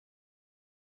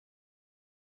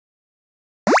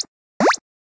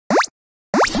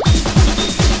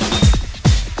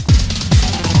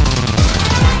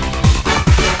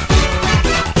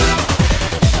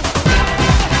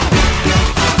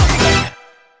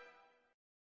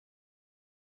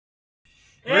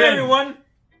Hey everyone!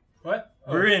 What?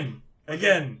 We're in.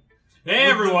 Again. Hey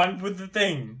everyone! With the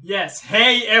thing. Yes,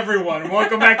 hey everyone!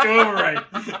 Welcome back to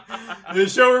OVERWRITE! The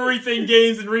show where we rethink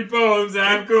games and read poems, and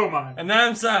I'm Kumon. And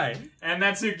I'm Sai. And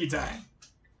Natsuki time.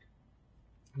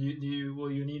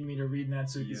 You need me to read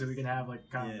Natsuki so we can have like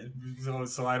a comment. Yeah,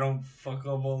 so I don't fuck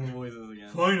up all the voices again.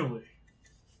 Finally.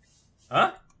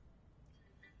 Huh?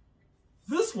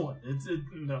 This one.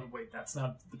 No, wait, that's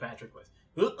not the Patrick voice.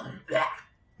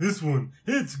 This one.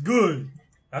 It's good.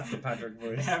 That's the Patrick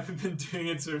voice. I haven't been doing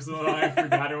it for so long I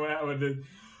forgot what I did.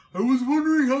 I was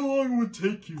wondering how long it would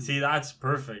take you. See, that's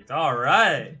perfect.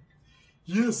 Alright.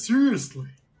 Yeah, seriously.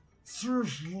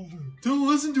 Seriously. Don't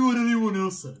listen to what anyone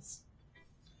else says.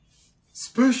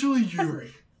 Especially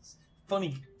Yuri.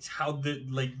 Funny how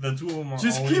the two of them are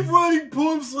Just always... keep writing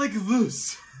poems like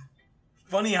this.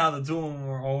 Funny how the two of them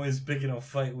are always picking a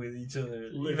fight with each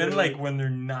other. Literally. Even like when they're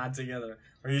not together.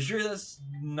 Are you sure that's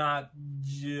not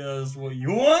just what you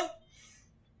want?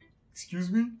 Excuse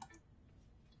me?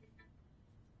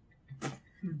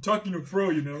 I'm talking to pro,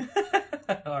 you know.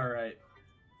 Alright.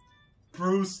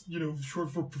 Pro's, short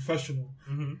for professional.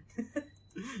 Mm-hmm.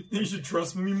 You should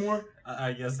trust me more?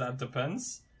 I guess that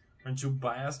depends. Aren't you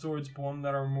biased towards poems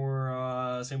that are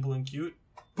more simple and cute?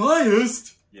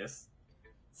 Biased? Yes.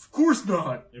 Of course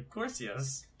not. Of course,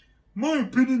 yes. My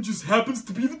opinion just happens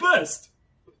to be the best.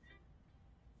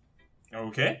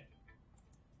 Okay.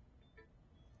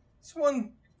 It's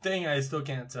one thing I still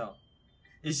can't tell.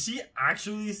 Is she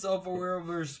actually self-aware of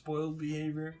her spoiled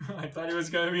behavior? I thought it was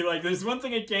gonna be like, there's one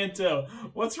thing I can't tell.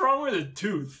 What's wrong with her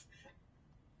tooth?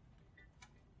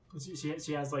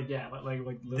 She has like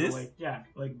little this?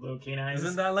 like little canines.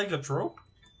 Isn't that like a trope?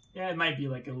 Yeah, it might be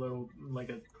like a little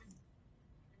a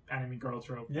anime girl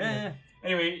trope. Yeah.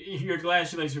 Anyway, you're glad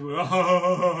she likes your.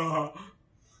 Yeah,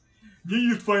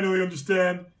 you finally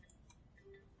understand.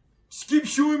 Just keep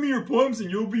showing me your poems, and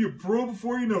you'll be a pro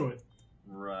before you know it.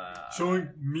 Right. Showing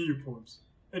me your poems.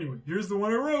 Anyway, here's the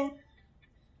one I wrote.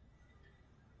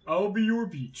 I'll be your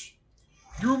beach.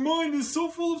 Your mind is so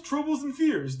full of troubles and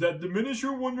fears that diminish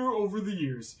your wonder over the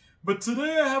years. But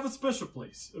today I have a special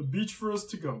place, a beach for us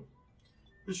to go.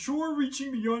 A shore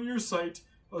reaching beyond your sight,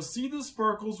 a sea that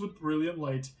sparkles with brilliant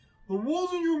light. The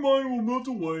walls in your mind will melt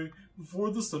away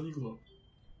before the sunny glow.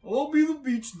 I'll be the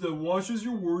beach that washes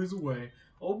your worries away.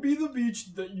 I'll be the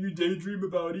beach that you daydream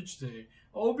about each day.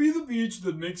 I'll be the beach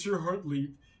that makes your heart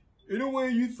leap in a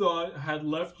way you thought had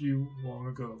left you long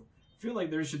ago. I feel like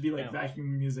there should be like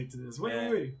vacuum music to this.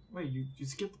 Wait, you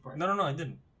skipped the part. No, I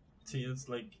didn't. See, it's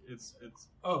like, it's...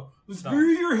 Oh, let's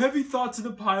bury your heavy thoughts in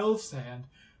a pile of sand,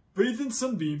 bathe in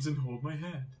sunbeams and hold my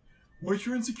hand. Wash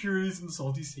your insecurities in the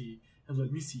salty sea, and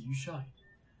let me see you shine.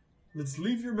 Let's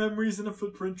leave your memories in a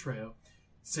footprint trail,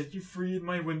 set you free in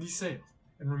my windy sail,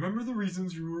 and remember the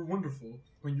reasons you were wonderful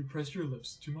when you pressed your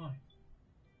lips to mine.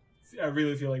 I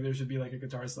really feel like there should be like a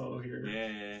guitar solo here.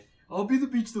 Yeah. I'll be the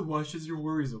beach that washes your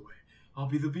worries away. I'll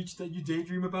be the beach that you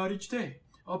daydream about each day.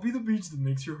 I'll be the beach that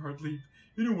makes your heart leap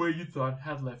in a way you thought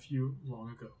had left you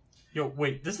long ago. Yo,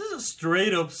 wait, this is a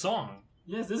straight up song.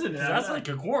 Yes, isn't it? That's like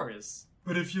a chorus.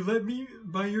 But if you let me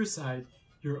by your side,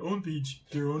 your own beach,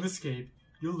 your own escape,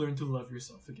 you'll learn to love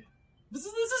yourself again. This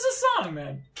is a song,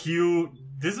 man. Cute.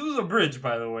 This was a bridge,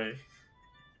 by the way.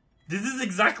 This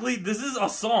is a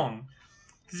song.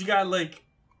 Because you got like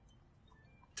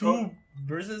two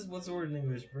verses? What's the word in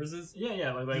English? Verses?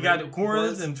 Yeah. Like you got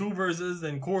chorus and two verses,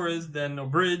 then chorus, then a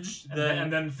bridge,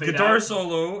 then fade guitar out.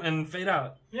 Solo, and fade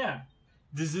out. Yeah.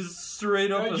 This is straight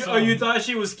up a song. Oh, you thought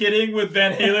she was kidding with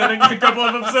Van Halen a couple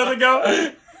of episodes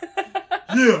ago?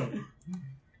 Yeah.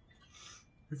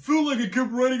 I felt like I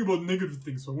kept writing about negative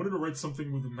things, so I wanted to write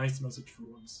something with a nice message for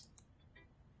once.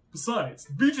 Besides,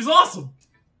 the beach is awesome!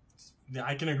 Yeah,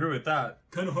 I can agree with that.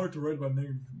 Kind of hard to write about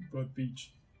negative about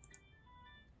beach.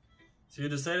 So you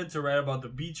decided to write about the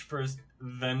beach first,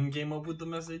 then came up with the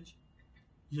message?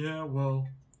 Yeah, well,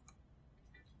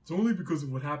 it's only because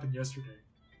of what happened yesterday.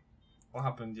 What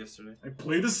happened yesterday? I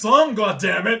played a song,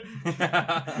 goddammit!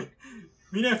 I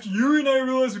mean, after Yuri and I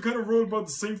realized we kind of wrote about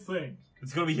the same thing.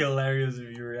 It's gonna be hilarious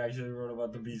if Yuri actually wrote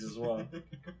about the beach as well.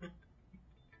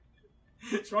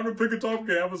 Trying to pick a topic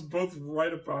and have us both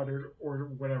write about it, or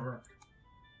whatever.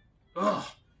 Ugh,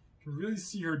 I can really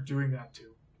see her doing that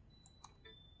too.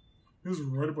 He was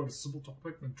right about a simple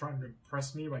topic and trying to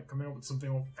impress me by coming up with something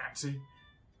all fancy.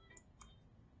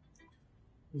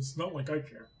 It's not like I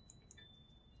care.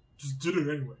 Just did it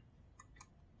anyway.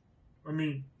 I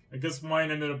mean, I guess mine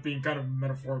ended up being kind of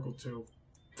metaphorical too.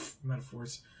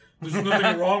 Metaphors. There's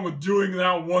nothing wrong with doing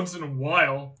that once in a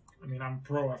while. I mean, I'm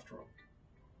pro after all.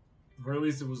 At the very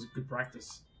least, it was a good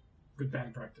practice. Good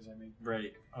band practice, I mean.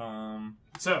 Right.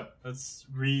 So, let's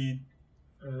read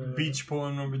beach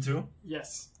poem number 2.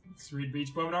 Yes. Let's read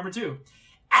beach poem number 2.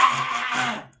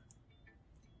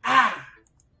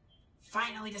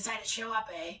 Finally decided to show up,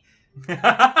 eh?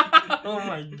 Oh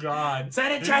my god.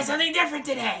 Decided to try something different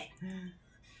today.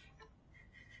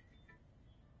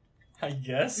 I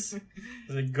guess.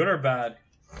 Is it good or bad?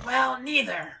 Well,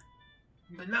 neither.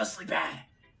 But mostly bad.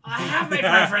 I have my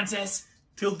preferences.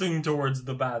 Tilting towards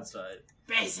the bad side.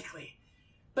 Basically.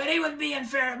 But it would be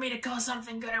unfair of me to call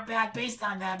something good or bad based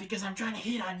on that because I'm trying to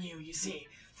hit on you, you see.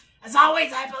 As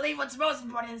always, I believe what's most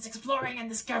important is exploring and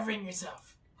discovering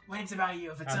yourself. When it's about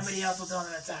you. If it's somebody else, will tell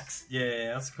them that sucks.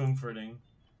 Yeah, that's comforting.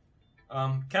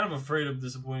 Kind of afraid of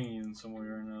disappointing you in some way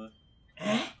or another.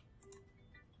 Eh?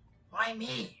 Why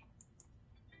me?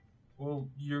 Well,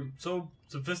 you're so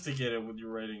sophisticated with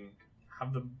your writing.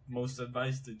 Have the most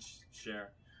advice to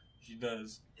share. She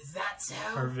does. Is that so?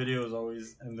 Her videos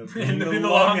always end up End being up the being the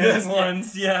longest longest.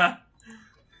 ones, yeah.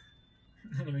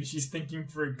 Anyway, she's thinking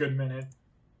for a good minute.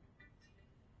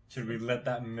 Should we let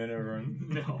that minute run?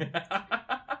 No.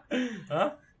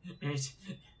 Huh?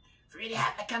 For you to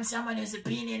have become someone whose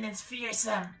opinion is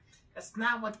fearsome. That's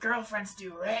not what girlfriends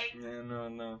do, right? Yeah,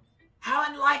 no. How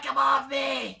unlikable of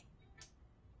me!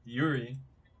 Yuri.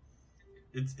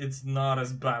 It's not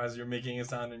as bad as you're making it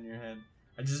sound in your head.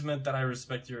 I just meant that I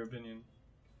respect your opinion.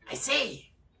 I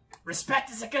see.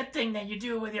 Respect is a good thing that you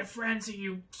do with your friends who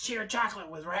you share chocolate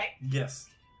with, right? Yes.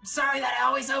 I'm sorry that I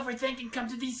always overthink and come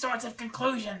to these sorts of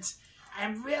conclusions.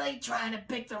 I'm really trying to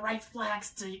pick the right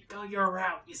flags to go your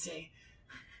route, you see.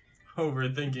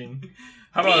 Overthinking.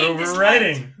 How about Being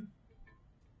overwriting?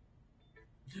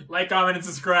 Like, comment, and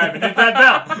subscribe, and hit that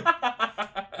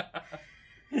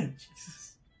bell.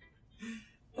 Jesus.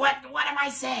 What am I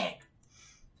saying?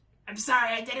 I'm sorry,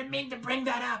 I didn't mean to bring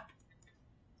that up.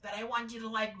 But I want you to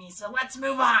like me, so let's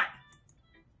move on.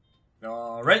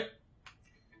 Alright.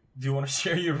 Do you want to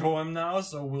share your poem now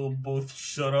so we'll both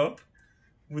shut up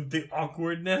with the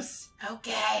awkwardness?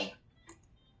 Okay.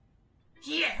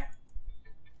 Here.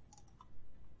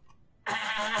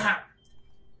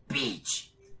 Beach.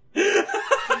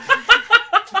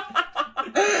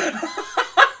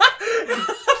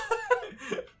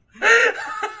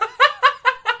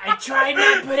 I tried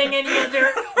not putting any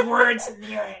other words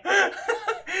near it.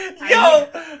 Yo!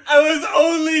 I was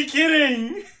only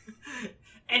kidding!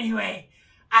 Anyway,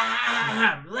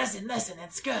 listen,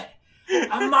 it's good.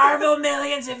 A marvel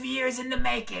millions of years in the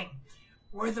making,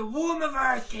 where the womb of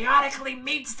Earth chaotically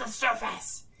meets the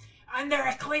surface, under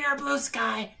a clear blue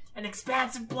sky, an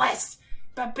expanse of bliss,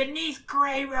 but beneath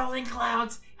gray rolling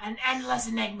clouds, an endless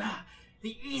enigma.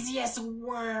 The easiest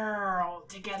world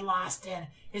to get lost in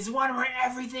is one where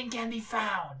everything can be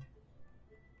found.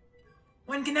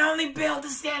 One can only build a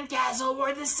sandcastle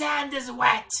where the sand is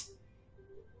wet.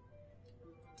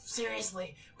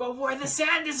 Seriously, but where the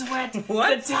sand is wet,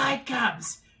 What? the tide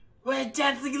comes. Will it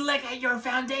gently lick at your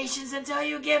foundations until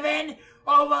you give in?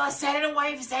 Or will a sudden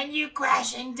wave send you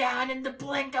crashing down in the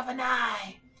blink of an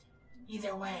eye?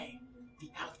 Either way, the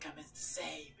outcome is the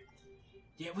same.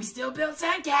 Yet we still build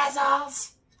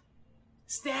sandcastles.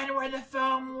 Stand where the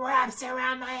foam wraps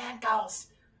around my ankles,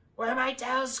 where my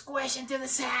toes squish into the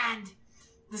sand.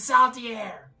 The salty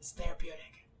air is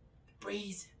therapeutic. The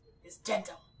breeze is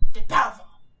gentle yet powerful.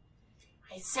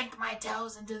 I sink my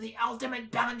toes into the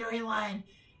ultimate boundary line,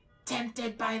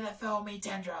 tempted by the foamy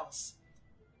tendrils.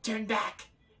 Turn back,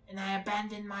 and I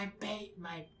abandon my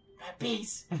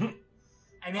piece.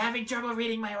 I'm having trouble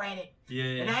reading my writing.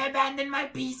 Yeah. And I abandon my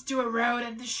piece to a road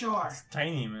at the shore. It's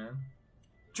tiny, man.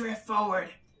 Drift forward,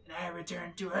 and I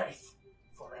return to Earth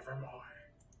forevermore.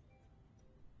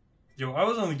 Yo, I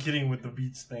was only kidding with the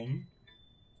beach thing.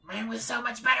 Mine was so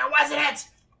much better, wasn't it?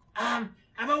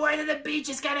 I'm aware that the beach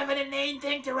is kind of an inane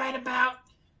thing to write about.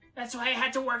 That's why I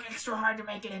had to work extra hard to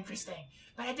make it interesting.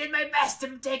 But I did my best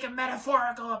to take a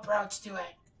metaphorical approach to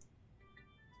it.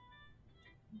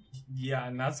 Yeah,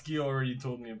 Natsuki already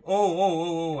told me.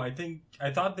 Oh!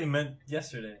 I thought they meant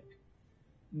yesterday.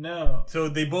 No. So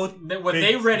they both When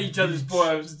they read each other's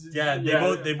poems. Yeah,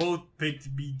 they both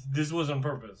picked beach. This was on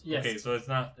purpose. Yes. Okay, so it's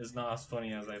not as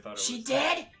funny as I thought it was. She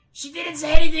did? She didn't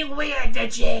say anything weird,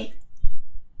 did she?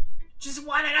 Just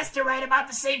wanted us to write about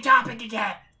the same topic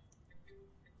again.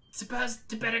 Supposed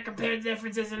to better compare the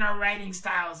differences in our writing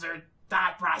styles or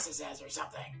thought processes or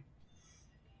something.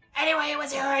 Anyway, it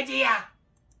was her idea.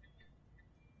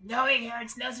 Knowing her,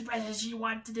 it's no surprise that she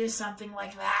wanted to do something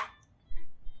like that.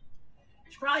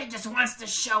 She probably just wants to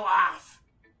show off.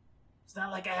 It's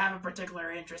not like I have a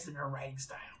particular interest in her writing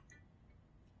style.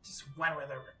 Just went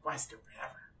with a request or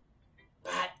whatever.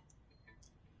 But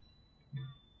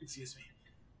Excuse me.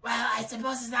 Well, I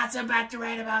suppose it's not so bad to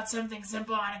write about something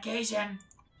simple on occasion.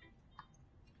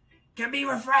 Can be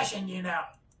refreshing, you know.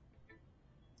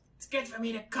 It's good for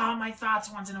me to calm my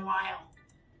thoughts once in a while.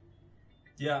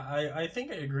 Yeah, I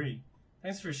think I agree.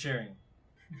 Thanks for sharing.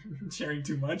 Sharing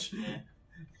too much.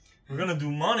 We're gonna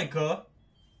do Monica,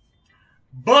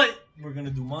 but we're gonna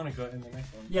do Monica in the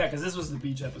next one. Yeah, because this was the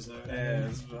beach episode. Yeah,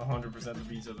 it's 100% the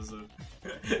beach episode.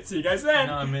 See you guys then.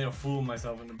 Now I made a fool of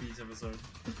myself in the beach episode.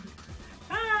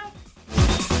 Ah.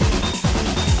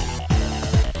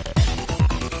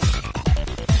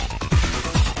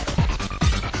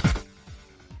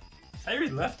 Harry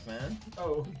left, man.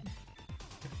 Oh.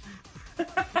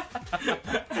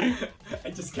 I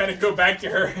just kind of go back to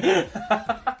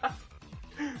her.